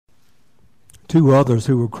2 others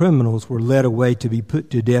who were criminals were led away to be put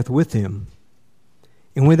to death with him.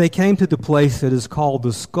 And when they came to the place that is called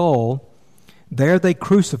the Skull, there they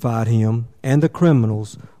crucified him and the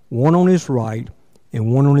criminals, one on his right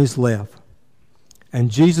and one on his left. And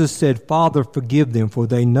Jesus said, Father, forgive them, for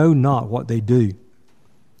they know not what they do.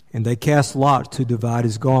 And they cast lots to divide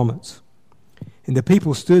his garments. And the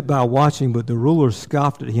people stood by watching, but the rulers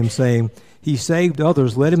scoffed at him, saying, He saved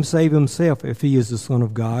others, let him save himself, if he is the Son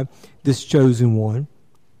of God, this chosen one.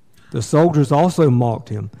 The soldiers also mocked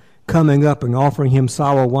him, coming up and offering him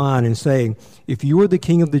sour wine, and saying, If you are the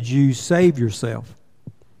King of the Jews, save yourself.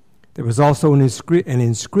 There was also an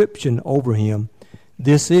inscription over him,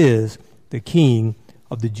 This is the King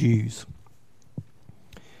of the Jews.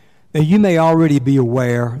 Now you may already be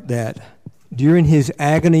aware that during his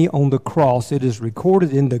agony on the cross, it is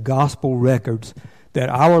recorded in the gospel records that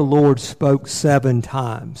our Lord spoke 7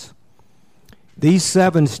 times. These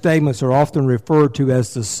 7 statements are often referred to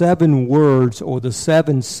as the 7 words or the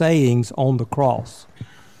 7 sayings on the cross.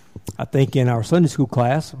 I think in our Sunday school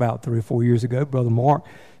class about 3 or 4 years ago, Brother Mark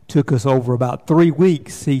took us over about 3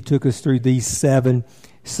 weeks. He took us through these 7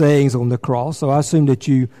 sayings on the cross. So I assume that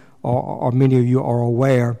you or many of you are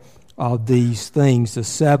aware of these things, the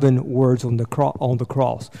 7 words on the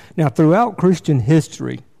cross. Now, throughout Christian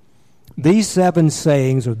history, these 7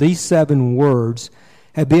 sayings or these 7 words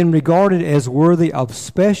have been regarded as worthy of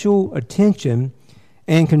special attention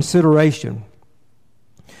and consideration.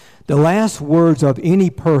 The last words of any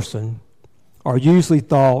person are usually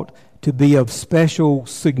thought to be of special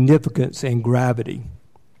significance and gravity.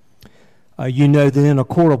 You know that in a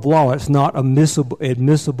court of law, it's not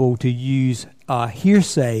admissible to use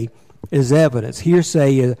hearsay as evidence.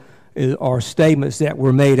 Hearsay are statements that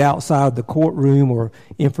were made outside the courtroom or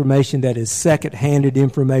information that is second-handed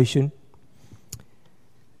information.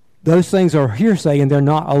 Those things are hearsay and they're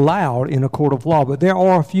not allowed in a court of law. But there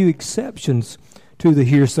are a few exceptions to the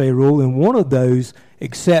hearsay rule, and one of those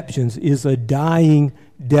exceptions is a dying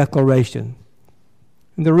declaration.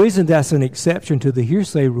 And the reason that's an exception to the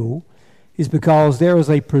hearsay rule is because there is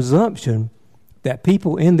a presumption that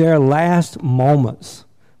people in their last moments,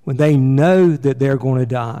 when they know that they're going to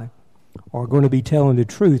die, are going to be telling the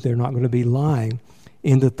truth. They're not going to be lying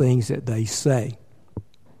in the things that they say.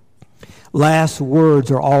 Last words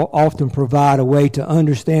are often provide a way to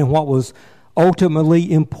understand what was ultimately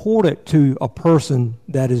important to a person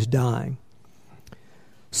that is dying.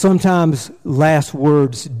 Sometimes last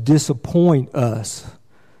words disappoint us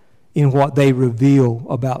in what they reveal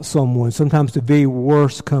about someone. Sometimes the very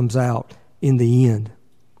worst comes out in the end.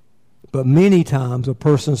 But many times a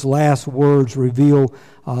person's last words reveal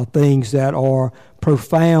things that are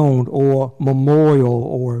profound or memorial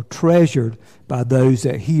or treasured by those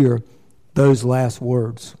that hear those last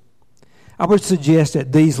words. I would suggest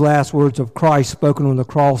that these last words of Christ spoken on the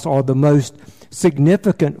cross are the most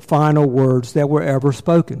significant final words that were ever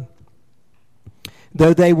spoken.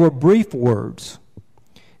 Though they were brief words,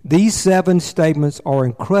 these 7 statements are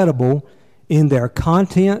incredible in their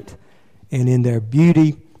content and in their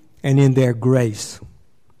beauty and in their grace.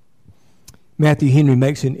 Matthew Henry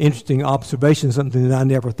makes an interesting observation, something that I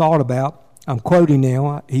never thought about. I'm quoting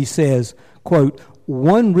now. He says, quote,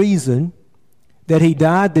 "One reason that he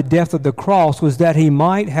died the death of the cross was that he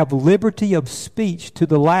might have liberty of speech to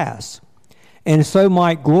the last, and so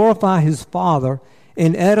might glorify his Father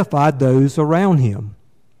and edify those around him."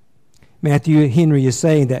 Matthew Henry is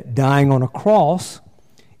saying that dying on a cross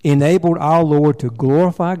enabled our Lord to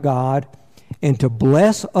glorify God and to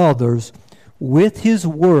bless others with his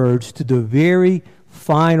words to the very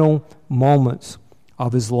final moments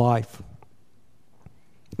of his life.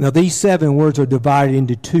 Now, these 7 words are divided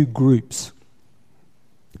into 2 groups.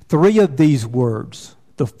 3 of these words,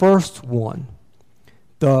 the first one,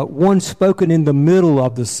 the one spoken in the middle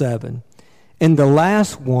of the 7, and the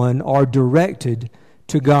last one are directed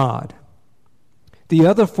to God. The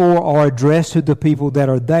other 4 are addressed to the people that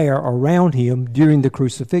are there around him during the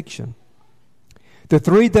crucifixion. The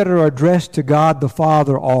 3 that are addressed to God the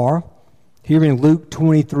Father are, here in Luke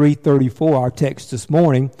 23:34, our text this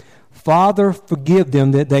morning, "Father, forgive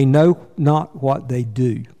them that they know not what they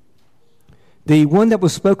do." The one that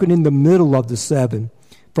was spoken in the middle of the 7,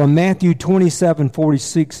 from Matthew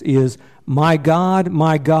 27:46 is, my God,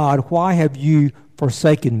 why have you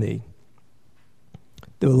forsaken me?"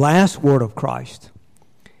 The last word of Christ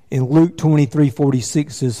in Luke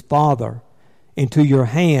 23:46 is, "Father, into your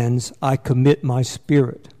hands I commit my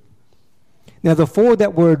spirit." Now the 4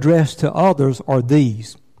 that were addressed to others are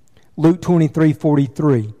these. Luke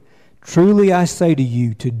 23:43, "Truly I say to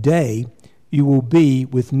you, today you will be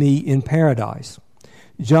with me in paradise."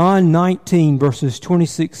 John 19, verses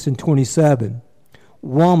 26 and 27.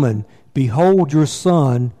 Woman, behold your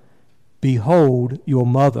son, behold your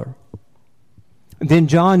mother. And then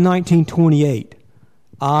John 19:28,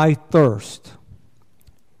 I thirst.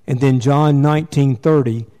 And then John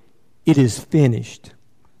 19:30, it is finished.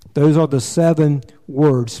 Those are the 7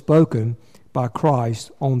 words spoken by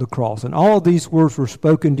Christ on the cross. And all of these words were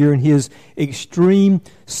spoken during his extreme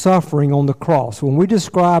suffering on the cross. When we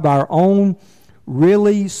describe our own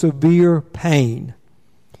really severe pain,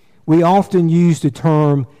 we often use the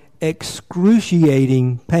term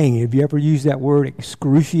excruciating pain. Have you ever used that word,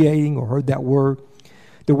 excruciating, or heard that word?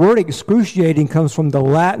 The word excruciating comes from the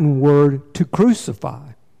Latin word to crucify.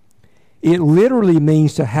 It literally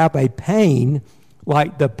means to have a pain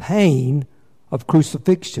like the pain of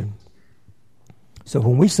crucifixion. So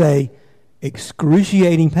when we say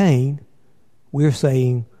excruciating pain, we're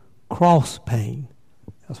saying cross pain.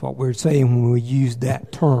 That's what we're saying when we use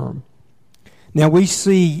that term. Now we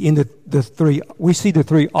see in the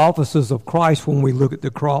three offices of Christ when we look at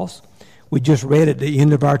the cross. We just read at the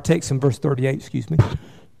end of our text in verse 38,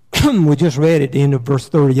 we just read at the end of verse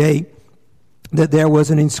 38 that there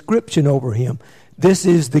was an inscription over him. This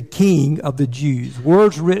is the King of the Jews.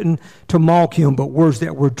 Words written to mock him, but words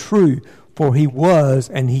that were true, for he was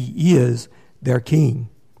and he is their King.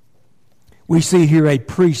 We see here a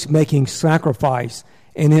priest making sacrifice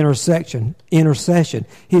and intercession.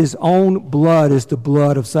 His own blood is the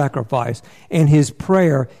blood of sacrifice, and his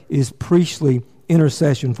prayer is priestly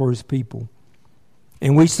intercession for his people.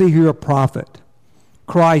 And we see here a prophet,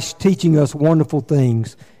 Christ, teaching us wonderful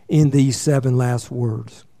things in these 7 last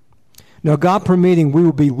words. Now, God permitting, we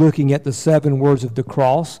will be looking at the 7 words of the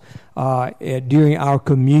cross during our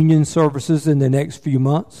communion services in the next few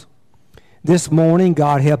months. This morning,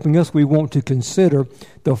 God helping us, we want to consider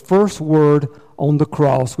the first word on the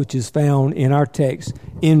cross, which is found in our text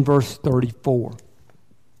in verse 34.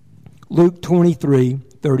 Luke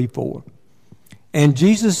 23:34. And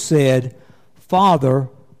Jesus said, Father,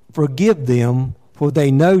 forgive them, for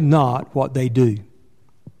they know not what they do.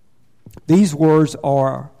 These words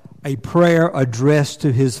are a prayer addressed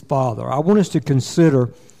to his Father. I want us to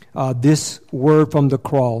consider this word from the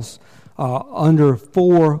cross under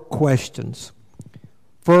 4 questions.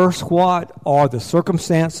 First, what are the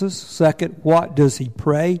circumstances? Second, what does he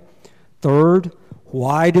pray? Third,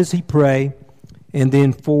 why does he pray? And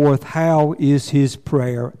then fourth, how is his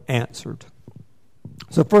prayer answered?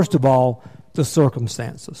 So first of all, the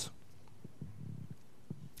circumstances.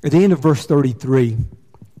 At the end of verse 33,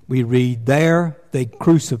 we read, There they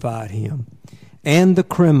crucified him, and the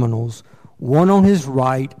criminals, one on his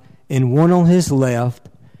right and one on his left,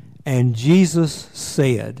 and Jesus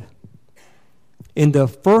said. In the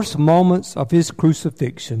first moments of his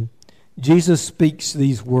crucifixion, Jesus speaks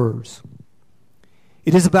these words.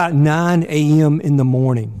 It is about 9 a.m. in the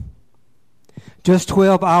morning. Just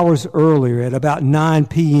 12 hours earlier, at about 9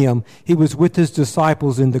 p.m., he was with his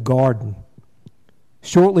disciples in the garden.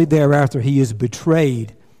 Shortly thereafter, he is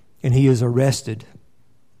betrayed and he is arrested.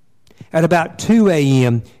 At about 2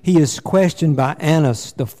 a.m., he is questioned by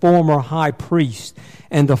Annas, the former high priest,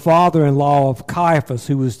 and the father-in-law of Caiaphas,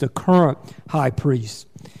 who was the current high priest.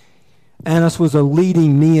 Annas was a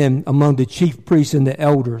leading man among the chief priests and the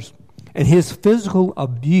elders, and his physical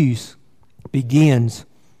abuse begins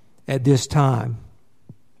at this time.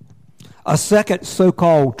 A second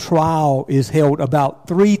so-called trial is held about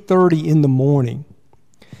 3:30 in the morning.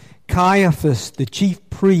 Caiaphas, the chief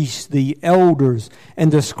priest, the elders,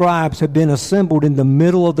 and the scribes have been assembled in the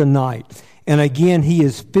middle of the night. And again, he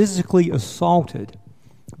is physically assaulted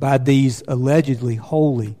by these allegedly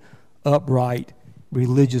holy, upright,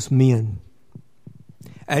 religious men.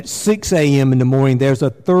 At 6 a.m. in the morning, there's a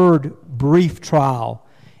third brief trial,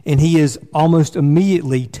 and he is almost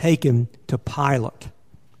immediately taken to Pilate.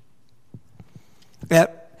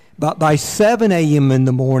 By 7 a.m. in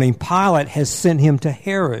the morning, Pilate has sent him to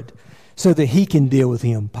Herod so that he can deal with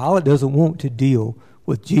him. Pilate doesn't want to deal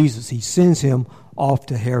with Jesus. He sends him off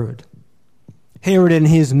to Herod. Herod and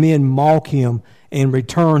his men mock him and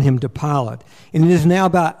return him to Pilate. And it is now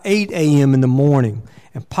about 8 a.m. in the morning,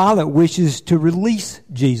 and Pilate wishes to release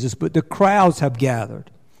Jesus, but the crowds have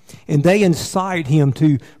gathered. And they incite him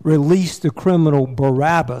to release the criminal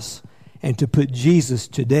Barabbas and to put Jesus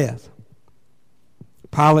to death.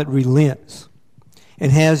 Pilate relents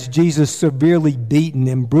and has Jesus severely beaten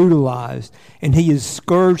and brutalized, and he is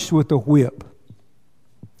scourged with a whip.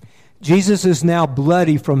 Jesus is now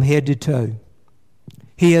bloody from head to toe.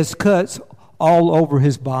 He has cuts all over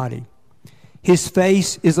his body. His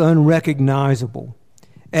face is unrecognizable.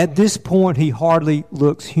 At this point, he hardly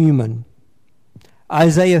looks human.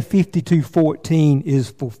 Isaiah 52:14 is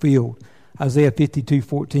fulfilled. Isaiah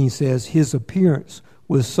 52:14 says, his appearance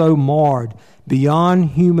was so marred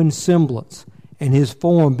beyond human semblance, and his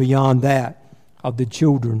form beyond that of the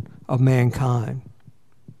children of mankind.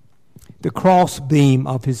 The cross beam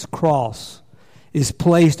of his cross is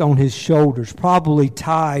placed on his shoulders, probably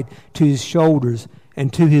tied to his shoulders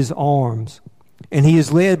and to his arms. And he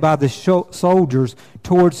is led by the soldiers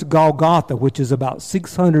towards Golgotha, which is about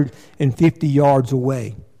 650 yards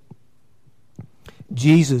away.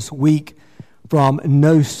 Jesus, weak from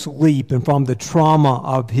no sleep and from the trauma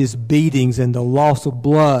of his beatings and the loss of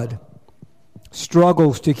blood,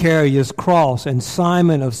 struggles to carry his cross, and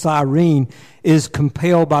Simon of Cyrene is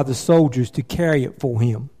compelled by the soldiers to carry it for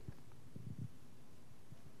him.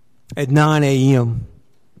 At 9 a.m.,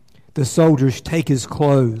 the soldiers take his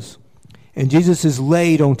clothes, and Jesus is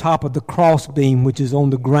laid on top of the crossbeam, which is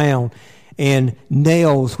on the ground, and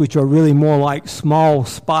nails, which are really more like small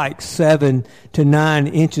spikes, 7 to 9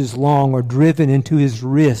 inches long, are driven into his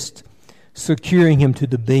wrist, securing him to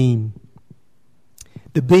the beam.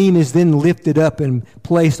 The beam is then lifted up and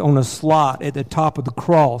placed on a slot at the top of the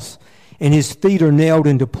cross, and his feet are nailed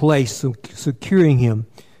into place, securing him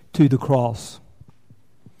to the cross.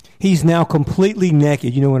 He's now completely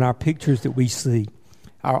naked. You know, in our pictures that we see,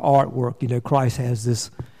 our artwork, you know, Christ has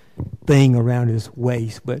this thing around his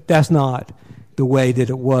waist, but that's not the way that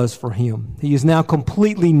it was for him. He is now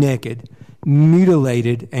completely naked,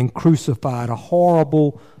 mutilated, and crucified, a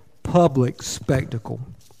horrible public spectacle.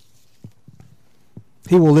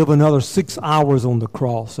 He will live another 6 hours on the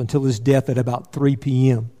cross until his death at about 3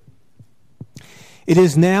 p.m. It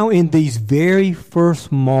is now in these very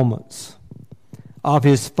first moments of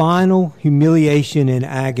his final humiliation and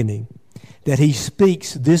agony that he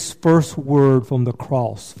speaks this first word from the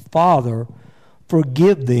cross: Father,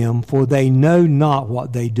 forgive them, for they know not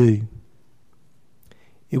what they do.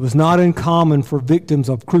 It was not uncommon for victims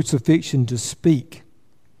of crucifixion to speak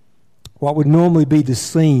what would normally be the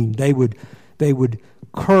scene. They would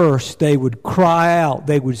curse, they would cry out,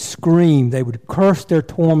 they would scream, they would curse their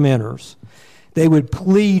tormentors. They would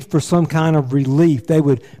plead for some kind of relief. They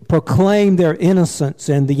would proclaim their innocence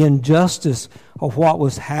and the injustice of what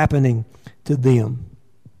was happening to them.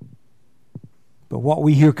 But what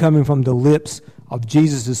we hear coming from the lips of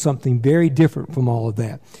Jesus is something very different from all of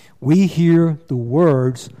that. We hear the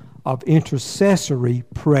words of intercessory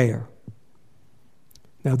prayer.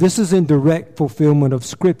 Now, this is in direct fulfillment of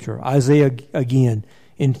Scripture. Isaiah, again,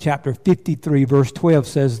 in chapter 53, verse 12,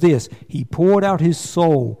 says this: He poured out his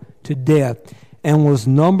soul to death and was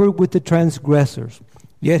numbered with the transgressors.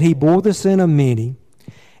 Yet he bore the sin of many,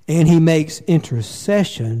 and he makes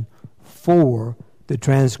intercession for the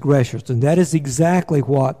transgressors. And that is exactly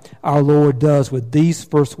what our Lord does with these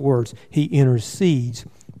first words. He intercedes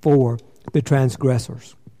for the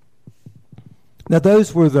transgressors. Now,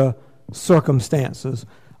 those were the circumstances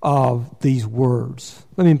of these words.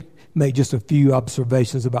 Let me make just a few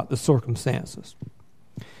observations about the circumstances.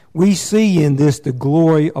 We see in this the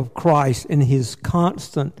glory of Christ in his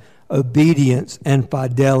constant obedience and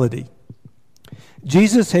fidelity.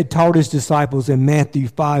 Jesus had taught his disciples in Matthew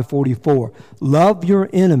 5:44, love your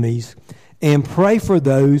enemies and pray for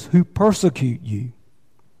those who persecute you.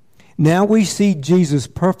 Now we see Jesus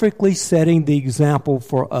perfectly setting the example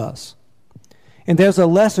for us. And there's a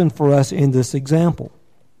lesson for us in this example.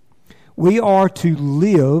 We are to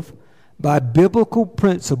live by biblical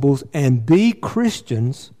principles and be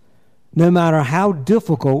Christians no matter how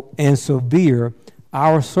difficult and severe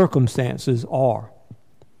our circumstances are.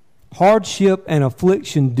 Hardship and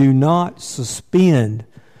affliction do not suspend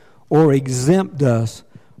or exempt us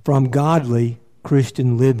from godly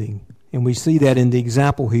Christian living. And we see that in the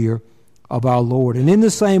example here of our Lord. And in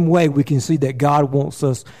the same way, we can see that God wants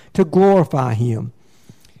us to glorify him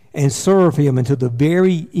and serve him until the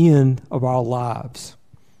very end of our lives.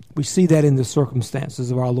 We see that in the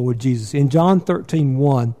circumstances of our Lord Jesus. In John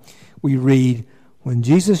 13:1, we read, when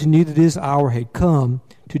Jesus knew that his hour had come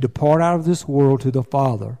to depart out of this world to the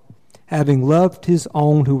Father, having loved his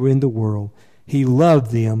own who were in the world, he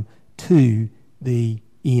loved them to the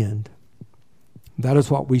end. That is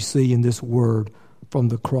what we see in this word from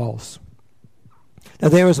the cross. Now,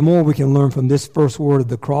 there is more we can learn from this first word of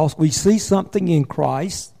the cross. We see something in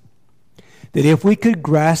Christ that if we could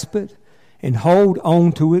grasp it and hold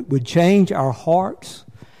on to it, would change our hearts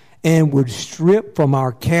and would strip from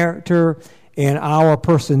our character and our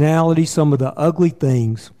personality some of the ugly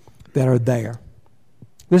things that are there.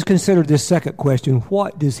 Let's consider this second question.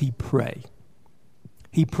 What does he pray?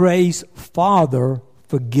 He prays, Father,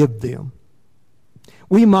 forgive them.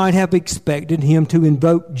 we might have expected him to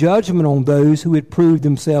invoke judgment on those who had proved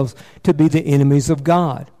themselves to be the enemies of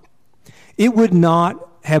God. It would not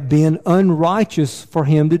have been unrighteous for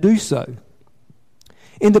him to do so.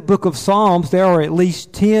 In the book of Psalms, there are at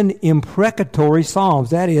least 10 imprecatory psalms.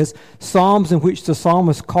 That is, psalms in which the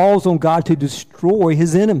psalmist calls on God to destroy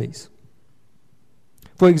his enemies.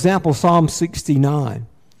 For example, Psalm 69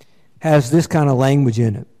 has this kind of language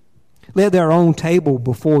in it. Let their own table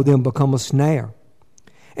before them become a snare.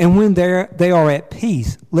 And when they are at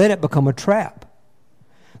peace, let it become a trap.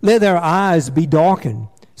 Let their eyes be darkened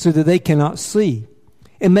so that they cannot see,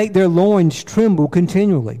 and make their loins tremble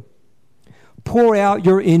continually. Pour out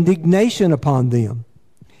your indignation upon them,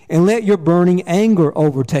 and let your burning anger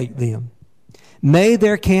overtake them. May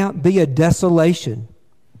their camp be a desolation.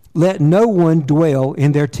 Let no one dwell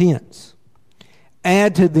in their tents.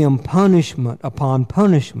 Add to them punishment upon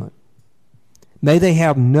punishment. May they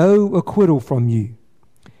have no acquittal from you.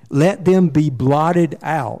 Let them be blotted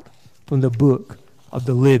out from the book of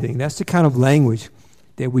the living. That's the kind of language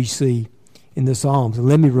that we see in the Psalms. And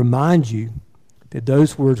let me remind you that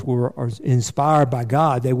those words are inspired by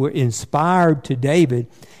God. They were inspired to David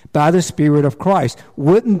by the Spirit of Christ.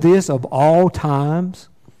 Wouldn't this of all times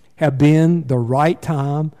have been the right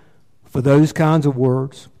time for those kinds of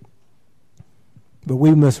words? But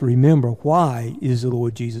we must remember, why is the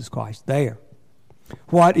Lord Jesus Christ there?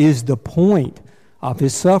 What is the point of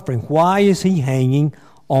his suffering? Why is he hanging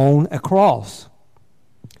on a cross?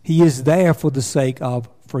 He is there for the sake of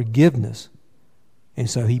forgiveness. And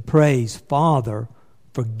so he prays, Father,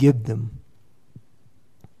 forgive them.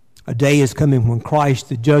 A day is coming when Christ,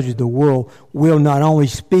 the judge of the world, will not only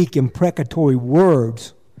speak imprecatory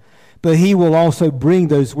words, but he will also bring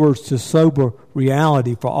those words to sober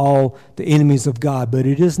reality for all the enemies of God. But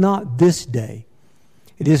it is not this day.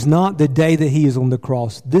 It is not the day that he is on the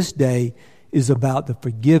cross. This day is about the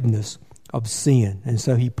forgiveness of sin. And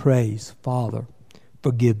so he prays, Father,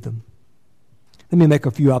 forgive them. Let me make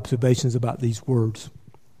a few observations about these words.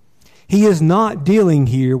 He is not dealing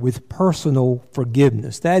here with personal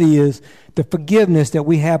forgiveness. That is, the forgiveness that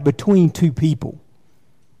we have between two people.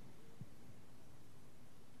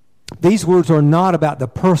 These words are not about the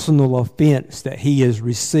personal offense that he has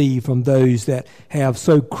received from those that have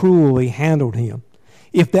so cruelly handled him.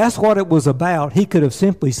 If that's what it was about, he could have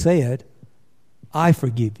simply said, I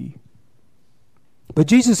forgive you. But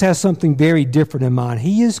Jesus has something very different in mind.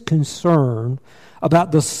 He is concerned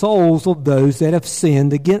about the souls of those that have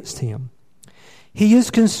sinned against him. He is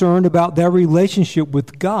concerned about their relationship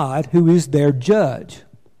with God, who is their judge.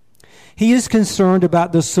 He is concerned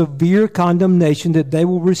about the severe condemnation that they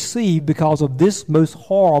will receive because of this most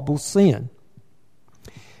horrible sin.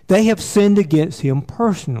 They have sinned against him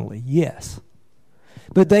personally, yes,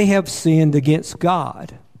 but they have sinned against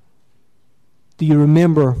God. Do you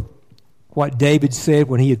remember what David said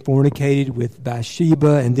when he had fornicated with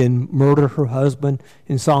Bathsheba and then murdered her husband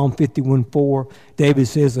in Psalm 51:4? David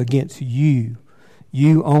says, against you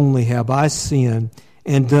only have I sinned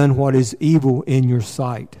and done what is evil in your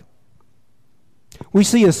sight. We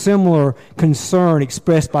see a similar concern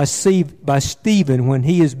expressed by Stephen when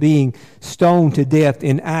he is being stoned to death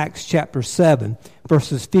in Acts chapter 7,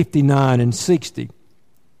 verses 59 and 60.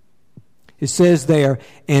 It says there,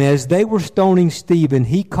 and as they were stoning Stephen,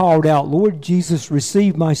 he called out, Lord Jesus,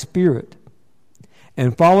 receive my spirit.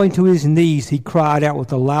 And falling to his knees, he cried out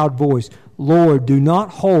with a loud voice, Lord, do not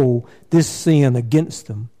hold this sin against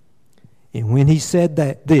them. And when he said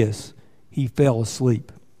this, he fell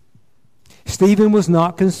asleep. Stephen was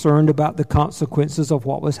not concerned about the consequences of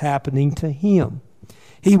what was happening to him.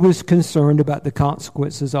 He was concerned about the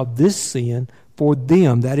consequences of this sin for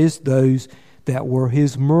them, that is, those that were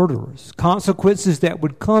his murderers, consequences that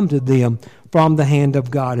would come to them from the hand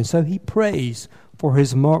of God. And so he prays for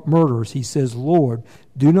his murderers. He says, Lord,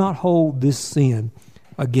 do not hold this sin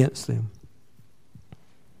against them.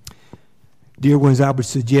 Dear ones, I would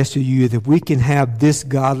suggest to you that if we can have this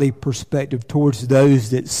godly perspective towards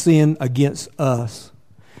those that sin against us,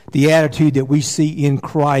 the attitude that we see in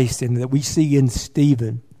Christ and that we see in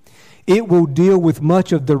Stephen, it will deal with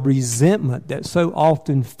much of the resentment that so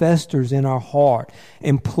often festers in our heart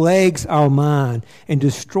and plagues our mind and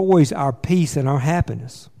destroys our peace and our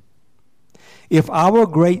happiness. If our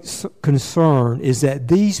great concern is that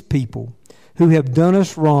these people who have done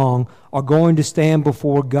us wrong are going to stand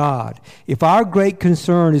before God, if our great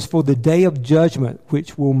concern is for the day of judgment,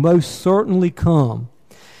 which will most certainly come,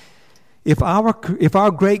 if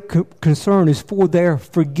our great concern is for their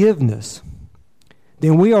forgiveness,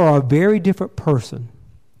 then we are a very different person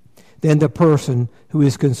than the person who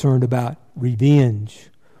is concerned about revenge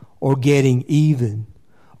or getting even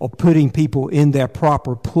or putting people in their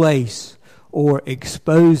proper place or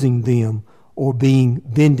exposing them or being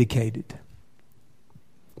vindicated.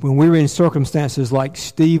 When we're in circumstances like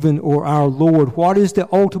Stephen or our Lord, what is the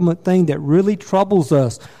ultimate thing that really troubles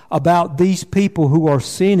us about these people who are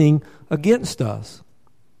sinning against us?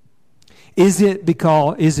 Is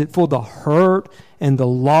it for the hurt and the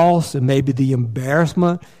loss and maybe the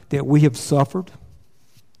embarrassment that we have suffered?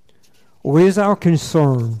 Or is our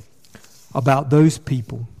concern about those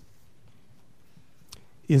people?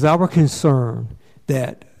 Is our concern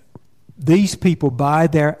that these people, by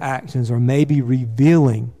their actions, are maybe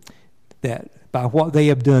revealing that by what they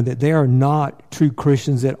have done, that they are not true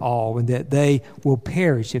Christians at all, and that they will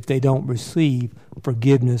perish if they don't receive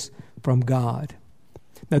forgiveness from God?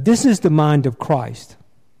 Now, this is the mind of Christ.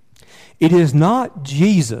 It is not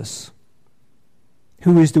Jesus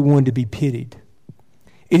who is the one to be pitied.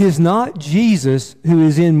 It is not Jesus who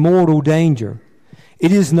is in mortal danger.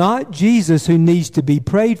 It is not Jesus who needs to be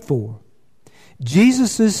prayed for.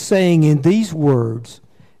 Jesus is saying in these words,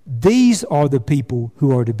 these are the people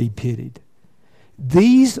who are to be pitied.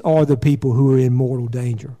 These are the people who are in mortal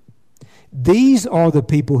danger. These are the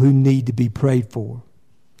people who need to be prayed for.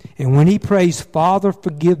 And when he prays, Father,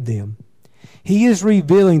 forgive them, he is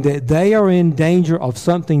revealing that they are in danger of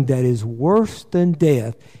something that is worse than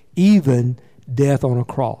death, even death on a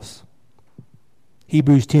cross.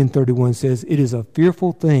 Hebrews 10:31 says, it is a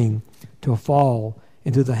fearful thing to fall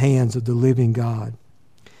into the hands of the living God.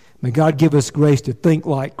 May God give us grace to think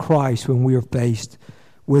like Christ when we are faced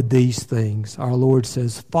with these things. Our Lord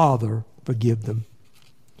says, Father, forgive them.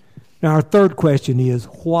 Now, our third question is,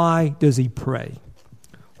 why does he pray?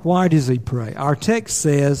 Why does he pray? Our text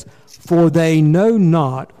says, for they know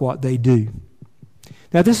not what they do.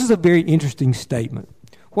 Now, this is a very interesting statement.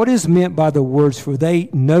 What is meant by the words, for they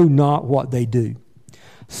know not what they do?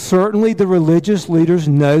 Certainly the religious leaders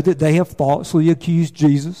know that they have falsely accused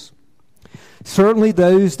Jesus. Certainly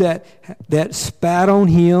those that spat on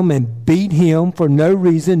him and beat him for no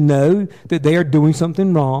reason know that they are doing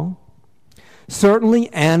something wrong. Certainly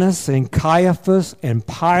Annas and Caiaphas and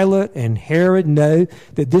Pilate and Herod know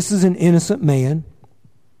that this is an innocent man.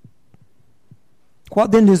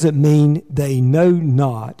 What then does it mean they know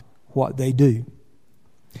not what they do?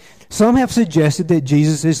 Some have suggested that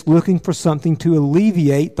Jesus is looking for something to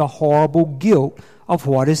alleviate the horrible guilt of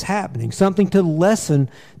what is happening, something to lessen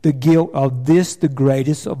the guilt of this, the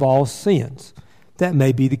greatest of all sins. That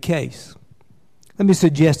may be the case. Let me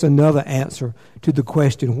suggest another answer to the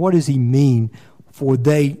question, what does he mean, for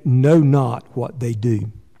they know not what they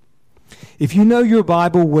do? If you know your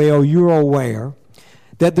Bible well, you're aware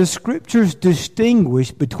that the Scriptures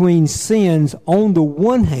distinguish between sins on the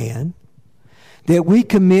one hand that we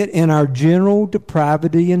commit in our general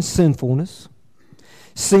depravity and sinfulness,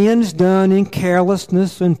 sins done in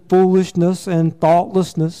carelessness and foolishness and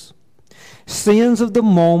thoughtlessness, sins of the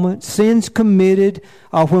moment, sins committed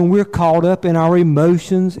when we're caught up in our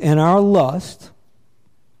emotions and our lust.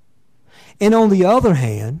 And on the other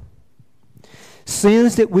hand,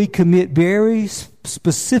 sins that we commit very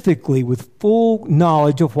specifically with full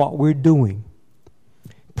knowledge of what we're doing.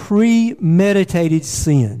 Premeditated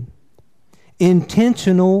sin.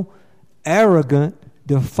 Intentional, arrogant,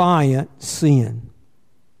 defiant sin.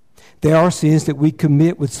 There are sins that we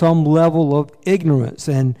commit with some level of ignorance,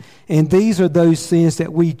 and these are those sins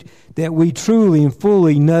that we truly and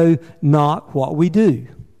fully know not what we do.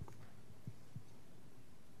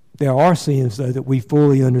 There are sins, though, that we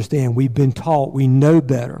fully understand. We've been taught, we know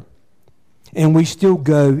better, and we still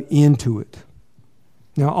go into it.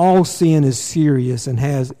 Now, all sin is serious and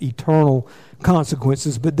has eternal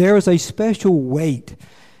consequences, but there is a special weight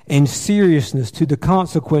and seriousness to the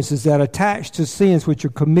consequences that attach to sins which are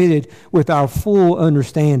committed with our full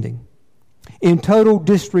understanding, in total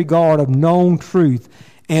disregard of known truth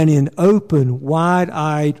and in open,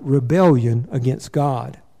 wide-eyed rebellion against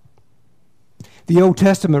God. The Old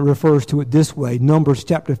Testament refers to it this way, Numbers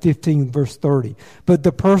chapter 15, verse 30. But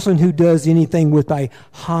the person who does anything with a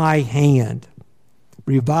high hand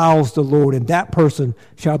reviles the Lord, and that person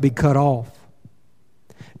shall be cut off.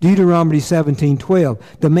 Deuteronomy 17:12,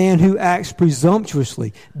 the man who acts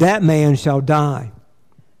presumptuously, that man shall die.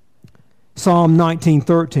 Psalm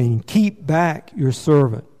 19:13, keep back your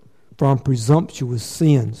servant from presumptuous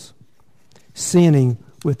sins, sinning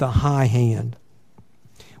with a high hand.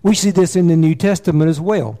 We see this in the New Testament as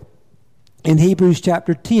well. In Hebrews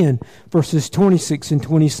chapter 10, verses 26 and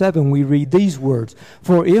 27, we read these words,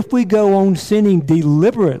 for if we go on sinning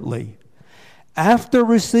deliberately, after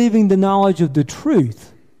receiving the knowledge of the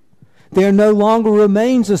truth, there no longer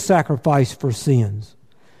remains a sacrifice for sins,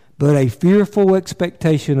 but a fearful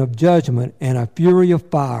expectation of judgment and a fury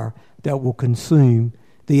of fire that will consume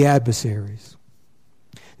the adversaries.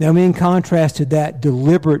 Now, in contrast to that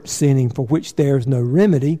deliberate sinning for which there is no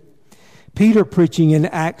remedy, Peter preaching in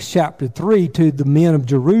Acts chapter 3 to the men of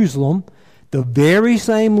Jerusalem, the very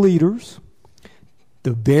same leaders,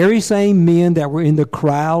 the very same men that were in the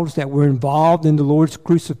crowds that were involved in the Lord's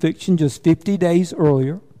crucifixion just 50 days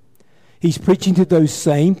earlier. He's preaching to those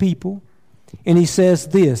same people. And he says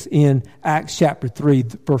this in Acts chapter 3,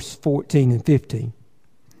 verse 14 and 15.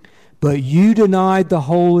 But you denied the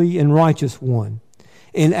holy and righteous one,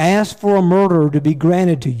 and asked for a murderer to be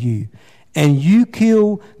granted to you, and you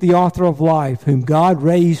killed the author of life, whom God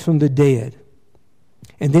raised from the dead.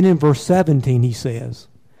 And then in verse 17 he says,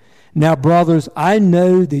 now, brothers, I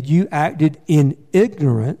know that you acted in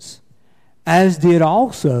ignorance, as did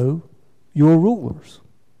also your rulers.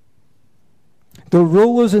 The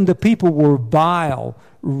rulers and the people were vile,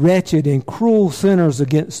 wretched, and cruel sinners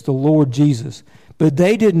against the Lord Jesus, but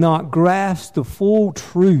they did not grasp the full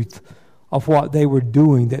truth of what they were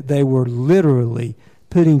doing, that they were literally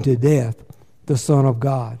putting to death the Son of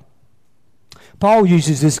God. Paul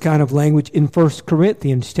uses this kind of language in 1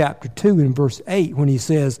 Corinthians chapter 2 and verse 8 when he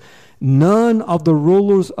says, none of the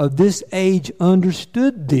rulers of this age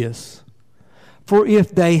understood this, for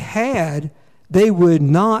if they had, they would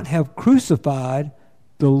not have crucified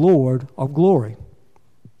the Lord of glory.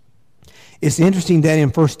 It's interesting that in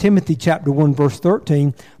 1 Timothy chapter 1 verse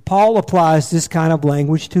 13, Paul applies this kind of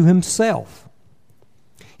language to himself.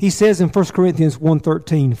 He says in 1 Corinthians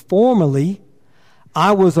 1:13, formerly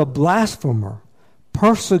I was a blasphemer,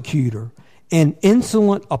 persecutor, an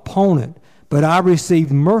insolent opponent, but I received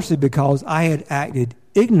mercy because I had acted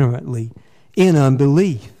ignorantly in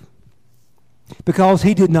unbelief. Because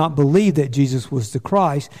he did not believe that Jesus was the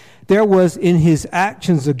Christ, there was in his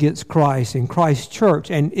actions against Christ and Christ's church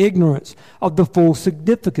an ignorance of the full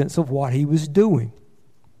significance of what he was doing.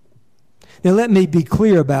 Now let me be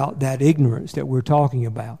clear about that ignorance that we're talking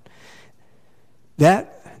about.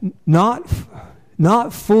 That not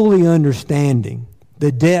fully understanding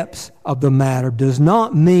the depths of the matter does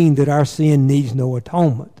not mean that our sin needs no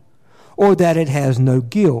atonement, or that it has no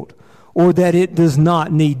guilt, or that it does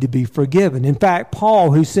not need to be forgiven. In fact,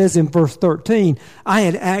 Paul, who says in verse 13, I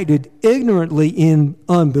had acted ignorantly in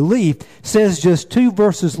unbelief, says just 2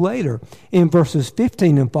 verses later, in verses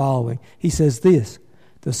 15 and following, he says this,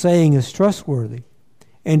 the saying is trustworthy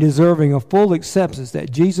and deserving of full acceptance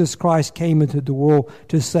that Jesus Christ came into the world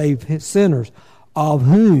to save his sinners, of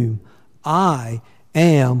whom I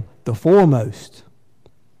am the foremost.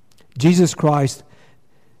 Jesus Christ,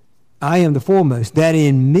 I am the foremost, that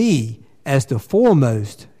in me, as the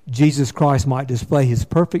foremost, Jesus Christ might display his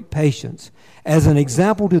perfect patience as an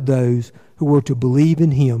example to those who were to believe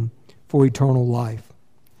in him for eternal life.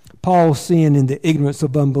 Paul sinned in the ignorance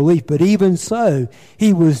of unbelief, but even so,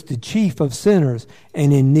 he was the chief of sinners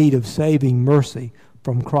and in need of saving mercy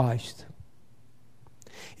from Christ.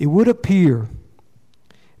 It would appear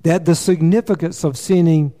that the significance of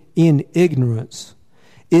sinning in ignorance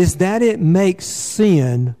is that it makes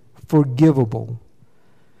sin forgivable.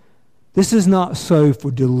 This is not so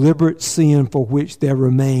for deliberate sin for which there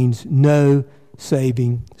remains no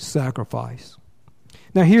saving sacrifice.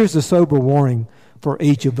 Now here's the sober warning for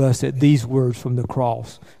each of us that these words from the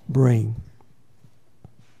cross bring.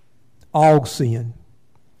 All sin,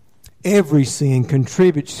 every sin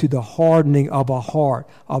contributes to the hardening of our heart,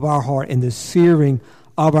 and the searing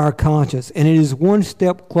of our conscience. And it is one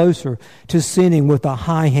step closer to sinning with a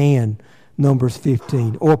high hand, Numbers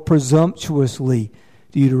 15, or presumptuously,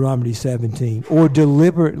 Deuteronomy 17, or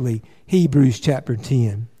deliberately, Hebrews chapter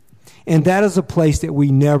 10. And that is a place that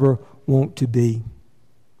we never want to be.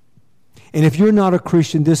 And if you're not a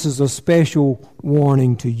Christian, this is a special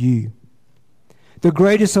warning to you. The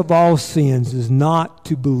greatest of all sins is not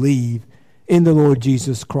to believe in the Lord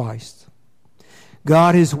Jesus Christ.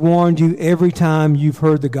 God has warned you every time you've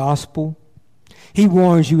heard the gospel. He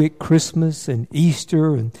warns you at Christmas and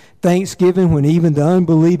Easter and Thanksgiving, when even the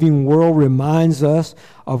unbelieving world reminds us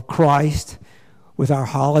of Christ with our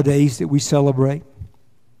holidays that we celebrate.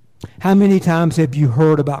 How many times have you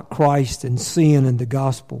heard about Christ and sin and the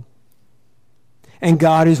gospel? And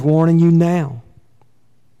God is warning you now.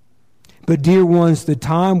 But dear ones, the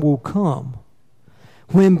time will come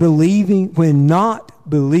when not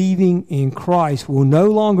believing in Christ will no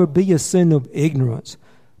longer be a sin of ignorance,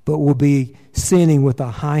 but will be sinning with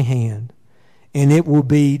a high hand. And it will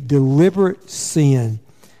be deliberate sin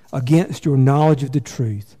against your knowledge of the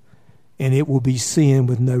truth. And it will be sin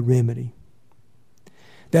with no remedy.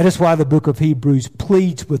 That is why the book of Hebrews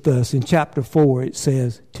pleads with us in chapter 4. It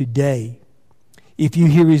says, today, if you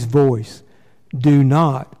hear his voice, do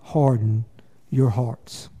not harden your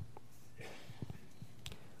hearts.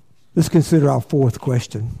 Let's consider our fourth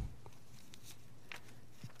question.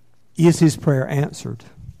 Is his prayer answered?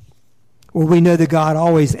 Well, we know that God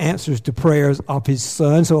always answers to prayers of his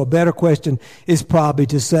Son, so a better question is probably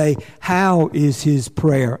to say, how is his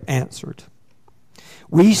prayer answered?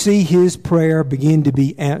 We see his prayer begin to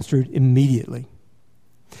be answered immediately.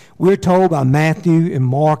 We're told by Matthew and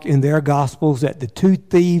Mark in their Gospels that the two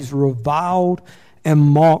thieves reviled and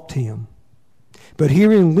mocked him. But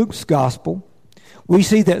here in Luke's Gospel, we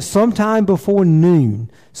see that sometime before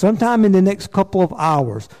noon, sometime in the next couple of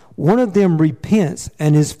hours, one of them repents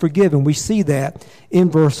and is forgiven. We see that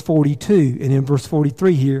in verse 42 and in verse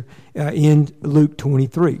 43 here in Luke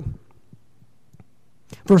 23.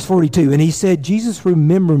 Verse 42, and he said, Jesus,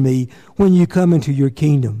 remember me when you come into your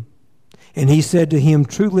kingdom. And he said to him,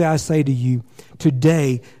 truly I say to you,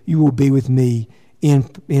 today you will be with me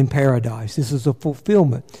in paradise. This is a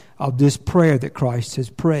fulfillment of this prayer that Christ has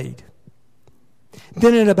prayed.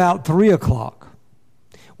 Then at about 3 o'clock,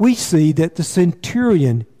 we see that the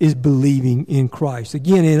centurion is believing in Christ.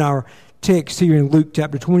 Again, in our text here in Luke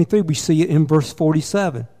chapter 23, we see it in verse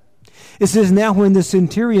 47. It says, now when the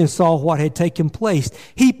centurion saw what had taken place,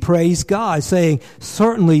 he praised God, saying,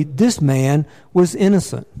 certainly this man was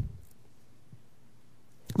innocent.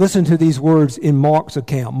 Listen to these words in Mark's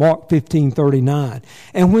account, Mark 15:39.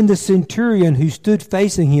 And when the centurion who stood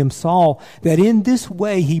facing him saw that in this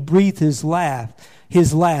way he breathed his last,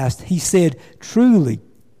 he said, truly,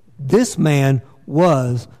 this man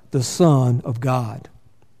was the Son of God.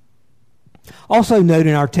 Also note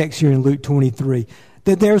in our text here in Luke 23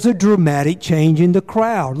 that there's a dramatic change in the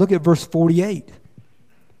crowd. Look at verse 48.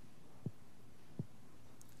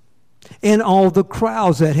 And all the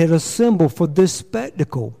crowds that had assembled for this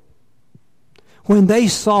spectacle, when they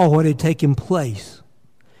saw what had taken place,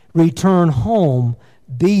 returned home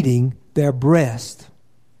beating their breast.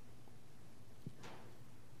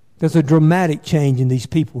 There's a dramatic change in these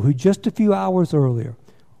people who just a few hours earlier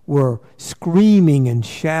were screaming and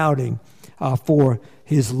shouting for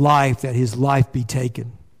his life, that his life be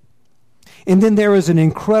taken. And then there is an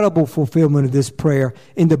incredible fulfillment of this prayer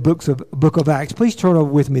in the book of Acts. Please turn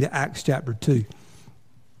over with me to Acts chapter 2.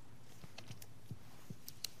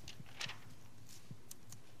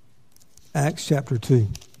 Acts chapter 2.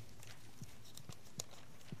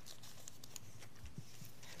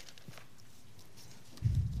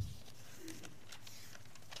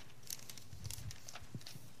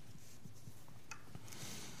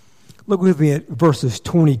 Look with me at verses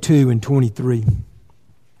 22 and 23.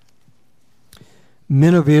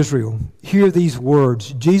 Men of Israel, hear these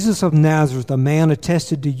words. Jesus of Nazareth, a man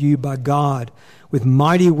attested to you by God with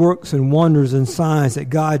mighty works and wonders and signs that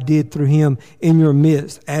God did through him in your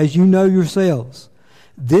midst, as you know yourselves.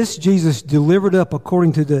 This Jesus delivered up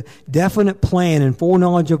according to the definite plan and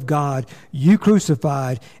foreknowledge of God, you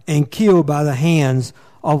crucified and killed by the hands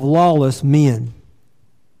of lawless men.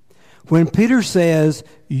 When Peter says,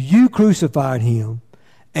 you crucified him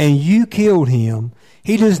and you killed him,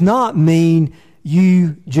 he does not mean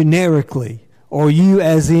you generically or you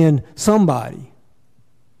as in somebody.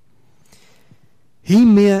 He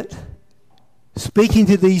meant, speaking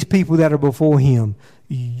to these people that are before him,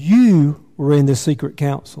 you were in the secret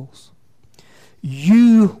councils.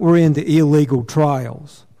 You were in the illegal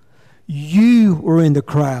trials. You were in the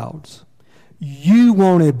crowds. You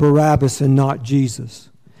wanted Barabbas and not Jesus.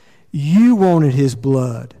 You wanted his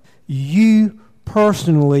blood. You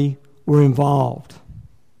personally were involved.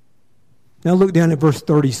 Now look down at verse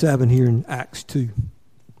 37 here in Acts 2.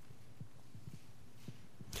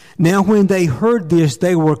 Now when they heard this,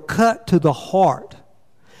 they were cut to the heart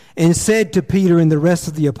and said to Peter and the rest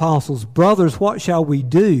of the apostles, brothers, what shall we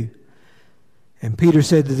do? And Peter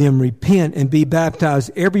said to them, repent and be baptized,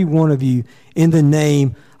 every one of you, in the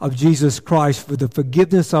name of Jesus Christ for the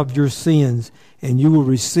forgiveness of your sins, and you will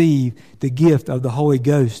receive the gift of the Holy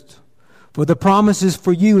Ghost. For the promise is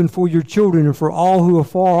for you and for your children and for all who are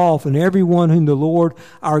far off and everyone whom the Lord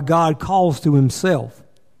our God calls to himself.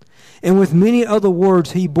 And with many other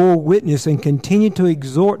words he bore witness and continued to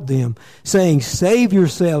exhort them, saying, save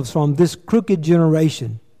yourselves from this crooked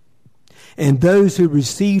generation. And those who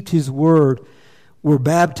received his word were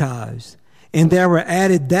baptized. And there were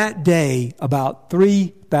added that day about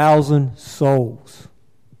 3,000 souls.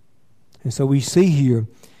 And so we see here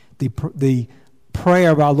the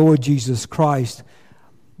prayer of our Lord Jesus Christ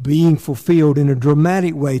being fulfilled in a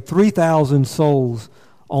dramatic way. 3,000 souls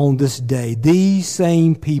on this day. These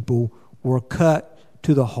same people were cut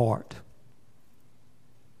to the heart.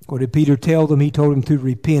 What did Peter tell them? He told them to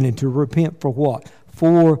repent. And to repent for what?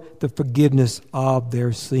 for the forgiveness of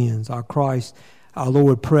their sins. Our Christ, our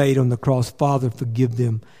Lord prayed on the cross, Father, forgive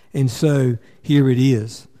them. And so here it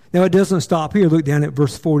is. Now it doesn't stop here. Look down at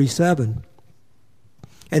verse 47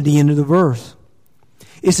 at the end of the verse.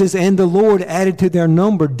 It says, and the Lord added to their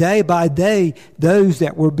number day by day those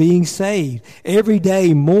that were being saved. Every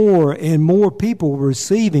day more and more people were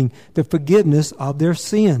receiving the forgiveness of their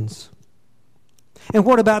sins. And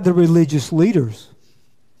what about the religious leaders?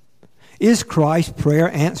 Is Christ's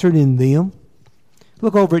prayer answered in them?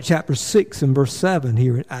 Look over at chapter 6 and verse 7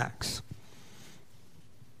 here in Acts.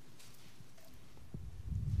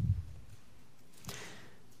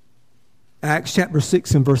 Acts chapter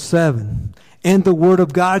 6 and verse 7. And the word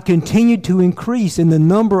of God continued to increase, and the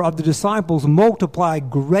number of the disciples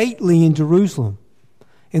multiplied greatly in Jerusalem.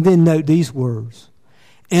 And then note these words.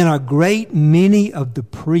 And a great many of the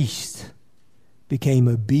priests became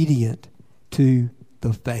obedient to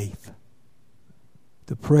the faith.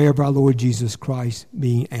 The prayer of our Lord Jesus Christ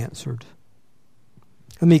being answered.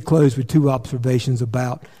 Let me close with two observations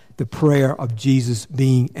about the prayer of Jesus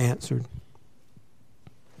being answered.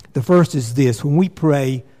 The first is this: when we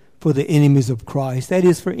pray for the enemies of Christ, that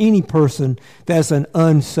is, for any person that's an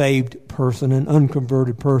unsaved person, an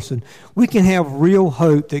unconverted person, we can have real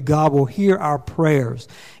hope that God will hear our prayers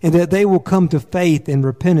and that they will come to faith and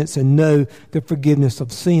repentance and know the forgiveness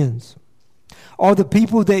of sins. Are the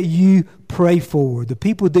people that you pray for, the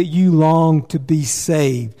people that you long to be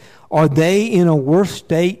saved, are they in a worse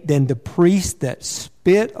state than the priest that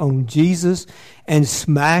spit on Jesus and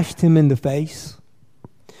smashed him in the face?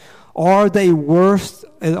 Are they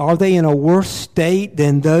in a worse state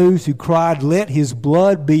than those who cried, let his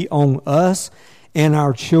blood be on us and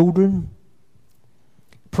our children?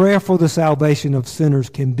 Prayer for the salvation of sinners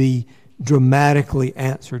can be dramatically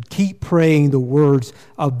answered. Keep praying the words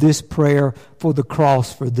of this prayer for the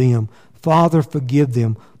cross for them. Father, forgive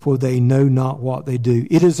them, for they know not what they do.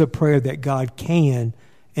 It is a prayer that God can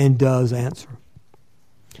and does answer.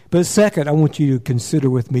 But second, I want you to consider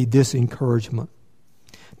with me this encouragement.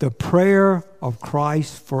 The prayer of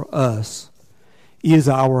Christ for us is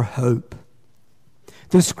our hope.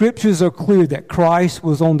 The Scriptures are clear that Christ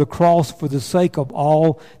was on the cross for the sake of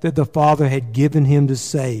all that the Father had given him to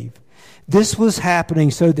save. This was happening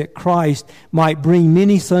so that Christ might bring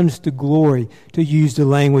many sons to glory, to use the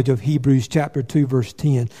language of Hebrews chapter 2, verse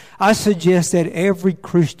 10. I suggest that every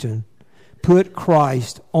Christian put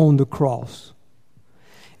Christ on the cross.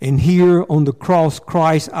 And here on the cross,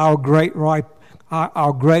 Christ, our great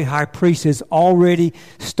high priest, has already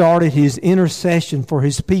started his intercession for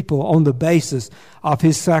his people on the basis of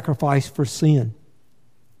his sacrifice for sin.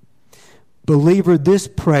 Believer, this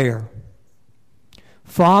prayer,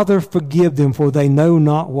 Father, forgive them, for they know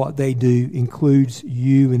not what they do, includes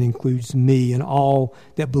you and includes me and all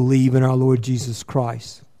that believe in our Lord Jesus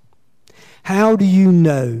Christ. How do you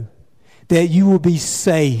know that you will be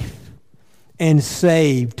safe and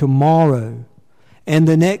saved tomorrow and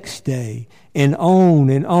the next day and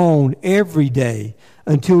on every day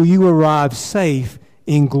until you arrive safe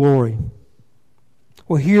in glory?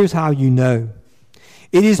 Well, here's how you know.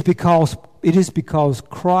 It is because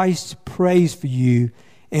Christ prays for you,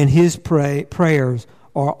 and his prayers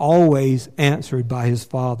are always answered by his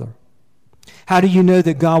Father. How do you know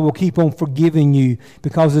that God will keep on forgiving you?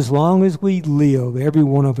 Because as long as we live, every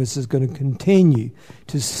one of us is going to continue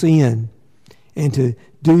to sin and to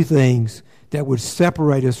do things that would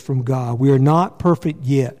separate us from God. We are not perfect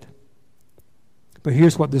yet. But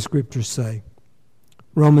here's what the Scriptures say.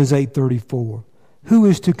 Romans 8:34. Who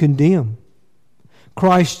is to condemn?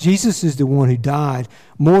 Christ Jesus is the one who died.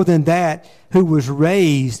 More than that, who was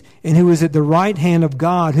raised and who is at the right hand of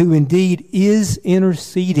God, who indeed is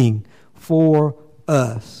interceding for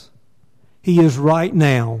us. He is right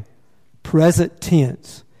now, present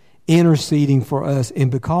tense, interceding for us. And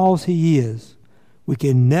because he is, we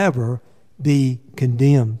can never be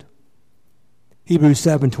condemned. Hebrews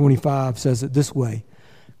 7:25 says it this way.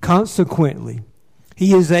 Consequently,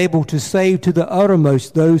 he is able to save to the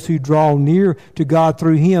uttermost those who draw near to God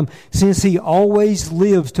through him, since he always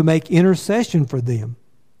lives to make intercession for them.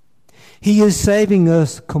 He is saving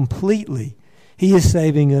us completely. He is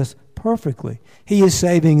saving us perfectly. He is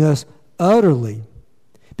saving us utterly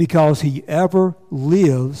because he ever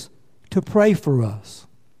lives to pray for us.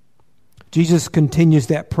 Jesus continues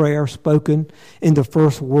that prayer spoken in the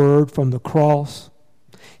first word from the cross.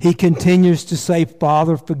 He continues to say,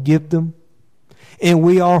 Father, forgive them. And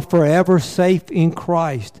we are forever safe in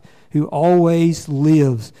Christ, who always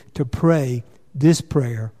lives to pray this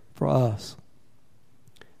prayer for us.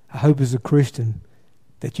 I hope as a Christian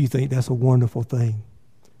that you think that's a wonderful thing.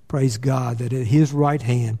 Praise God that at his right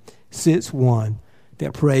hand sits one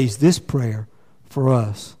that prays this prayer for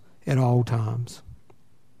us at all times.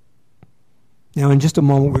 Now, in just a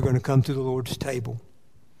moment, we're going to come to the Lord's table.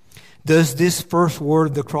 Does this first word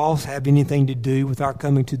of the cross have anything to do with our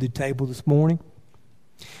coming to the table this morning?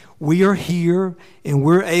 We are here and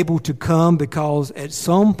we're able to come because at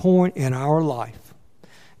some point in our life,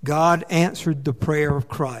 God answered the prayer of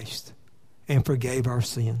Christ and forgave our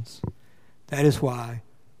sins. That is why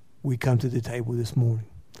we come to the table this morning.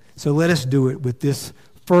 So let us do it with this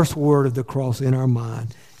first word of the cross in our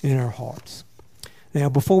mind and in our hearts. Now,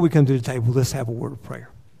 before we come to the table, let's have a word of prayer.